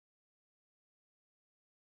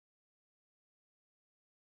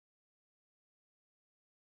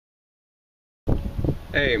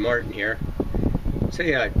Hey, Martin here. So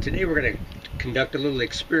today we're going to conduct a little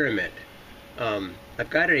experiment. I've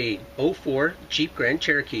got a '04 Jeep Grand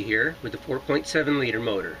Cherokee here with a 4.7 liter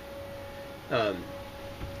motor.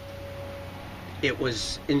 It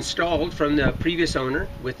was installed from the previous owner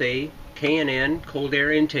with a K&N cold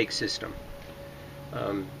air intake system.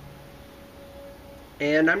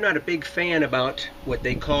 And I'm not a big fan about what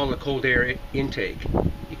they call a cold air intake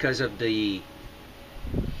because of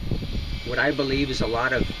what I believe is a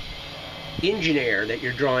lot of engine air that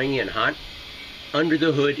you're drawing in, hot under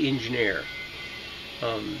the hood engine air.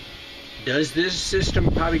 Does this system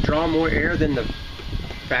probably draw more air than the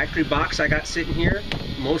factory box I got sitting here?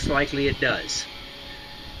 Most likely it does.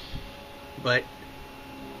 But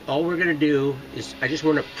all we're going to do is I just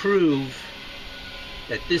want to prove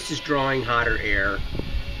that this is drawing hotter air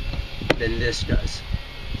than this does.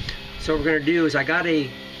 So what we're going to do is I got a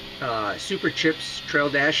Super Chips Trail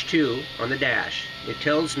Dash 2 on the dash. It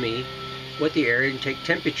tells me what the air intake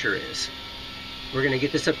temperature is. We're going to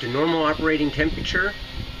get this up to normal operating temperature,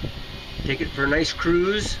 take it for a nice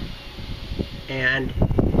cruise, and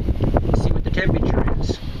see what the temperature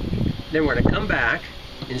is. Then we're going to come back,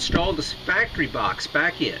 install this factory box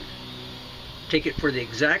back in, take it for the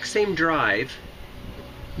exact same drive,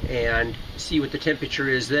 and see what the temperature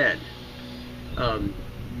is then.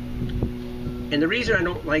 And the reason I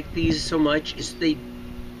don't like these so much is they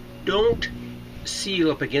don't seal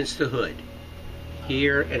up against the hood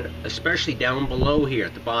here, and especially down below here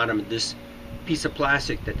at the bottom of this piece of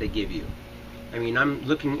plastic that they give you. I mean, I'm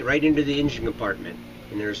looking right into the engine compartment,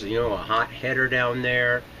 and there's, you know, a hot header down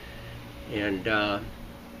there, and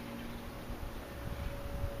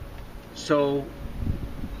so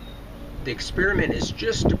the experiment is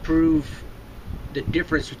just to prove the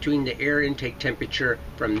difference between the air intake temperature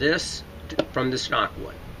from this from the stock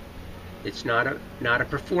one. It's not a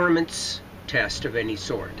performance test of any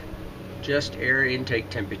sort, just air intake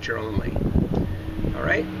temperature only. All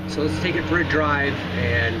right, so let's take it for a drive,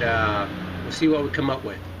 and we'll see what we come up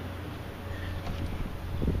with.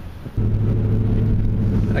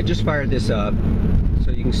 I just fired this up,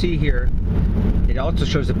 so you can see here it also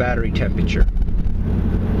shows the battery temperature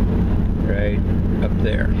right up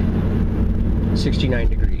there, 69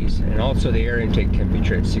 degrees, and also the air intake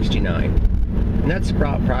temperature at 69, and that's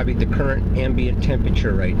probably the current ambient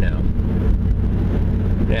temperature right now.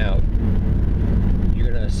 Now you're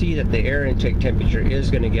going to see that the air intake temperature is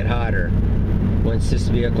going to get hotter once this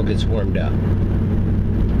vehicle gets warmed up.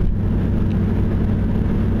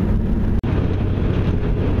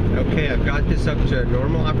 Okay, I've got this up to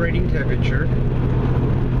normal operating temperature.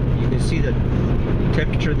 You can see the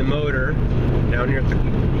temperature of the motor down here at the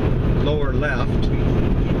lower left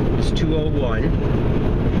is 201,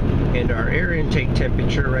 and our air intake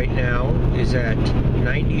temperature right now is at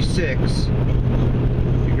 96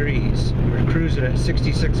 degrees. We're cruising at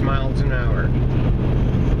 66 miles an hour.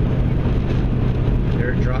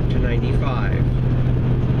 There it dropped to 95.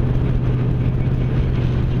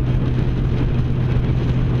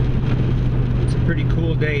 It's a pretty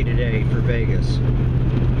cool day today for Vegas.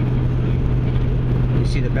 You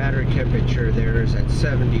see the battery temperature there is at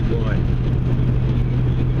 71.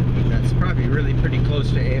 That's probably really pretty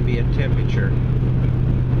close to ambient temperature.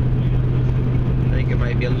 I think it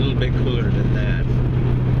might be a little bit cooler than that.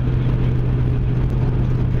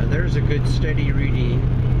 Now there's a good steady reading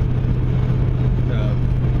of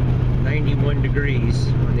 91 degrees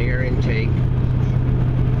on the air intake.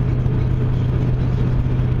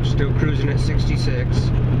 We're still cruising at 66.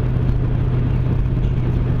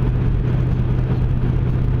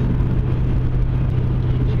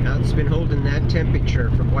 It's been holding that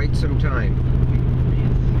temperature for quite some time,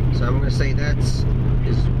 so I'm going to say that's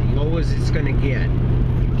as low as it's going to get,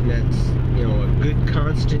 and that's, you know, a good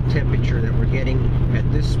constant temperature that we're getting at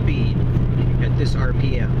this speed, at this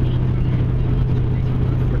RPM.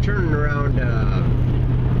 We're turning around,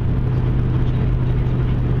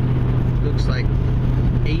 looks like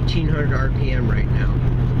 1800 RPM right now.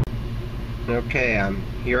 Okay, I'm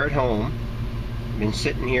here at home. I've been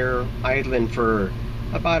sitting here idling for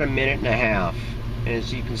about a minute and a half, and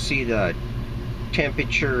as you can see, the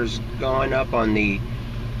temperature's gone up on the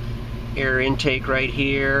air intake right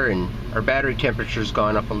here, and our battery temperature's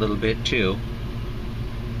gone up a little bit too.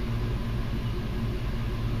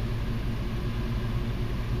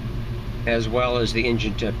 As well as the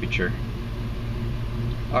engine temperature.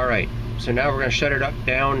 Alright, so now we're going to shut it up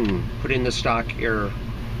down and put in the stock air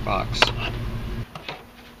box.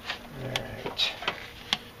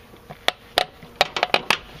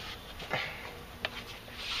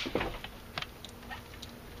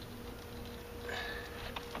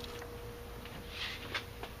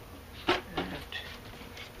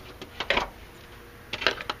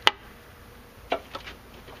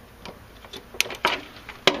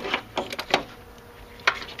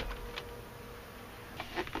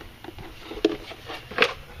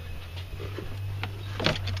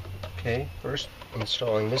 First,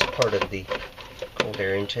 installing this part of the cold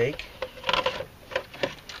air intake.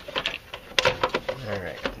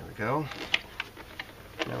 Alright, there we go.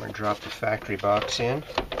 Now we're going to drop the factory box in.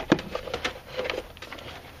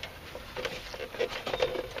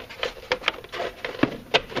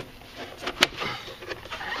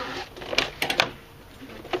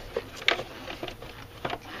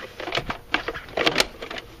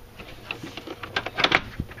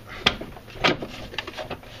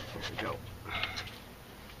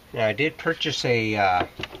 Now I did purchase an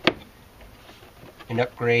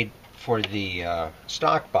upgrade for the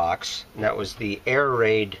stock box, and that was the air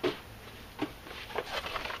raid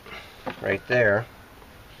right there.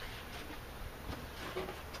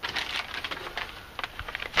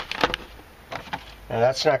 Now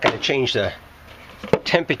that's not going to change the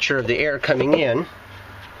temperature of the air coming in,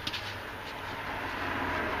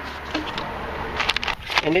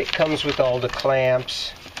 and it comes with all the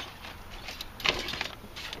clamps,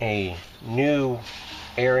 a new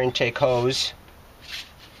air intake hose,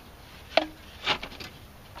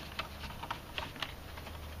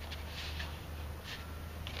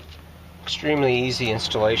 extremely easy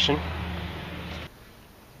installation.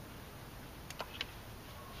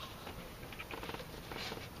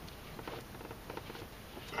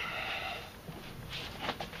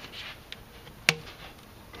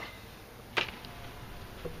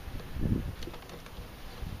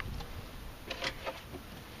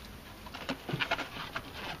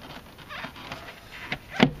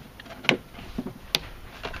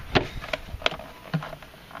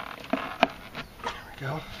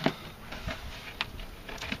 Go.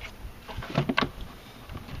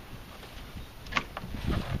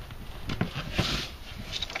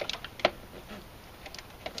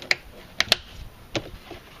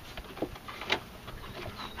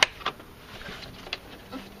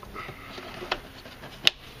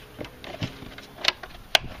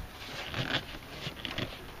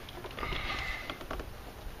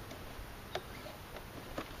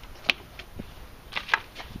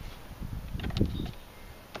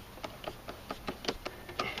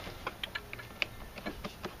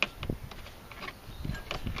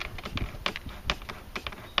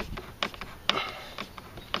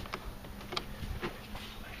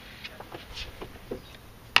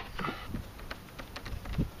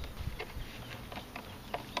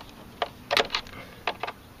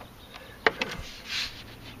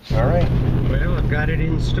 Alright, well, I've got it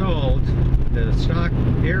installed, the stock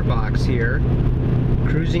air box here,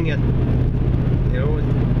 cruising at, you know,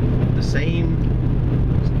 the same,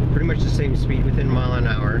 pretty much the same speed, within a mile an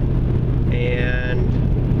hour,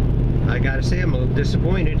 and I gotta say I'm a little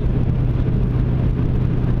disappointed.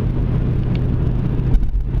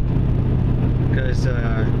 Because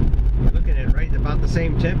we're looking at right about the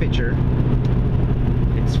same temperature.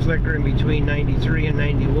 It's flickering between 93 and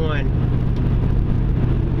 91.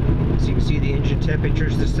 As you can see, the engine temperature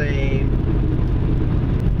is the same.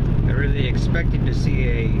 I really expected to see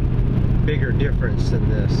a bigger difference than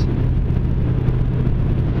this.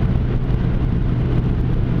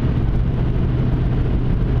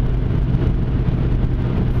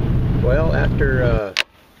 Well, after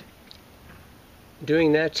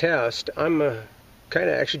doing that test, I'm kind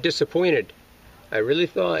of actually disappointed. I really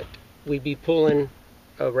thought we'd be pulling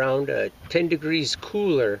around a 10 degrees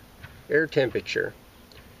cooler air temperature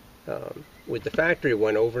with the factory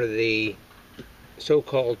one over the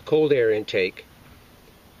so-called cold air intake.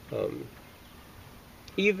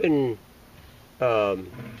 Even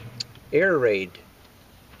Air Raid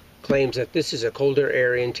claims that this is a colder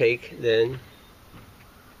air intake than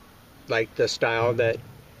like the style that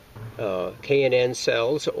K&N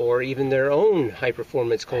sells, or even their own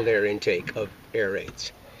high-performance cold air intake of air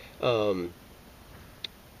raids. So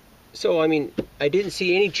I mean, I didn't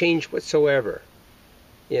see any change whatsoever.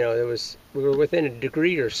 You know, we were within a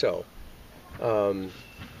degree or so. Now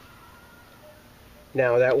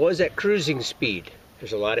that was at cruising speed.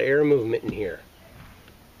 There's a lot of air movement in here.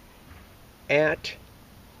 At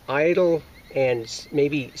idle and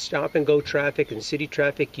maybe stop and go traffic and city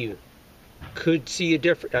traffic, you could see a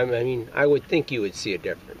difference. I mean, I would think you would see a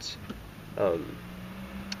difference.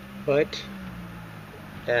 But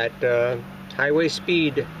at highway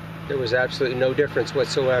speed, there was absolutely no difference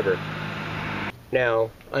whatsoever.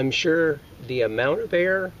 Now, I'm sure the amount of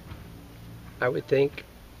air, I would think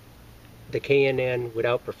the K&N would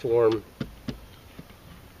outperform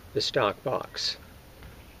the stock box.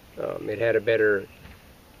 It had a better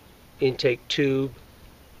intake tube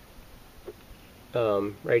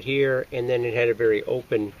right here, and then it had a very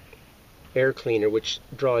open air cleaner which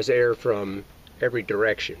draws air from every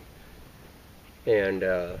direction. And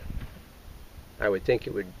I would think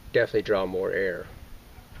it would definitely draw more air.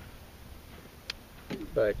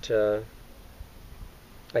 But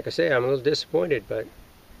like I say, I'm a little disappointed, but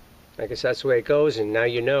I guess that's the way it goes, and now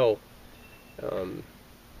you know.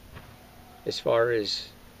 As far as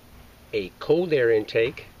a cold air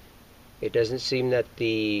intake, it doesn't seem that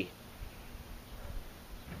the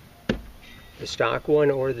stock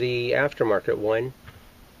one or the aftermarket one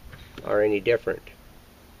are any different.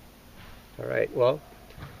 Alright, well,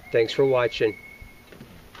 thanks for watching.